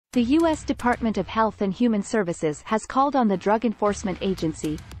The U.S. Department of Health and Human Services has called on the Drug Enforcement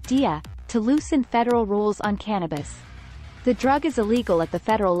Agency, DEA, to loosen federal rules on cannabis. The drug is illegal at the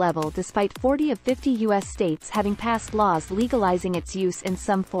federal level despite 40 of 50 U.S. states having passed laws legalizing its use in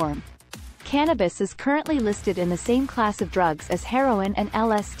some form. Cannabis is currently listed in the same class of drugs as heroin and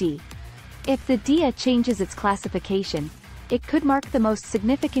LSD. If the DEA changes its classification, it could mark the most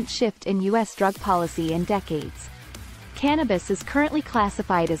significant shift in U.S. drug policy in decades. Cannabis is currently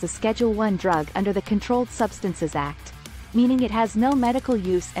classified as a Schedule I drug under the Controlled Substances Act, meaning it has no medical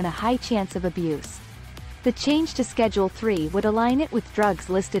use and a high chance of abuse. The change to Schedule III would align it with drugs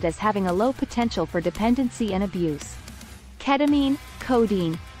listed as having a low potential for dependency and abuse. Ketamine,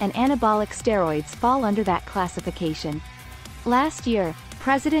 codeine, and anabolic steroids fall under that classification. Last year,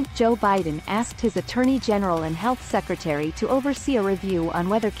 President Joe Biden asked his Attorney General and Health Secretary to oversee a review on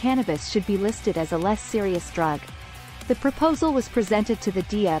whether cannabis should be listed as a less serious drug. The proposal was presented to the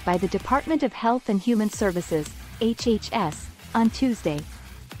DEA by the Department of Health and Human Services, HHS, on Tuesday.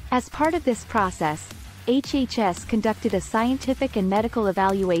 As part of this process, HHS conducted a scientific and medical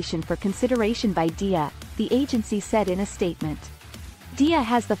evaluation for consideration by DEA, the agency said in a statement. DEA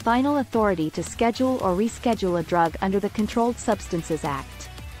has the final authority to schedule or reschedule a drug under the Controlled Substances Act.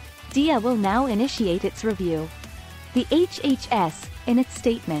 DEA will now initiate its review. The HHS, in its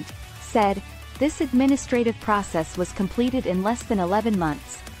statement, said, "This administrative process was completed in less than 11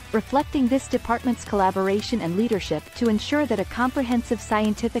 months, reflecting this department's collaboration and leadership to ensure that a comprehensive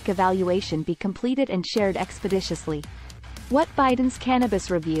scientific evaluation be completed and shared expeditiously." What Biden's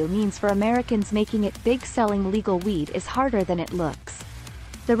cannabis review means for Americans making it big selling legal weed is harder than it looks.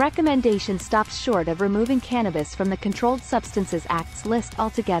 The recommendation stops short of removing cannabis from the Controlled Substances Act's list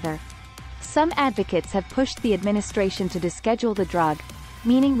altogether. Some advocates have pushed the administration to deschedule the drug,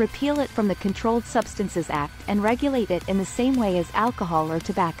 meaning repeal it from the Controlled Substances Act and regulate it in the same way as alcohol or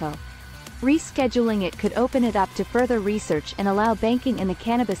tobacco. Rescheduling it could open it up to further research and allow banking in the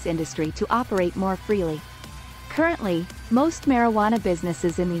cannabis industry to operate more freely. Currently, most marijuana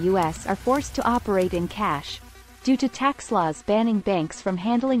businesses in the U.S. are forced to operate in cash, due to tax laws banning banks from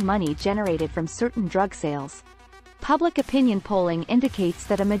handling money generated from certain drug sales. Public opinion polling indicates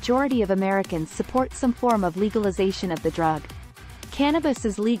that a majority of Americans support some form of legalization of the drug. Cannabis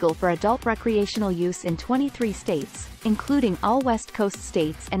is legal for adult recreational use in 23 states, including all West Coast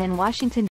states and in Washington,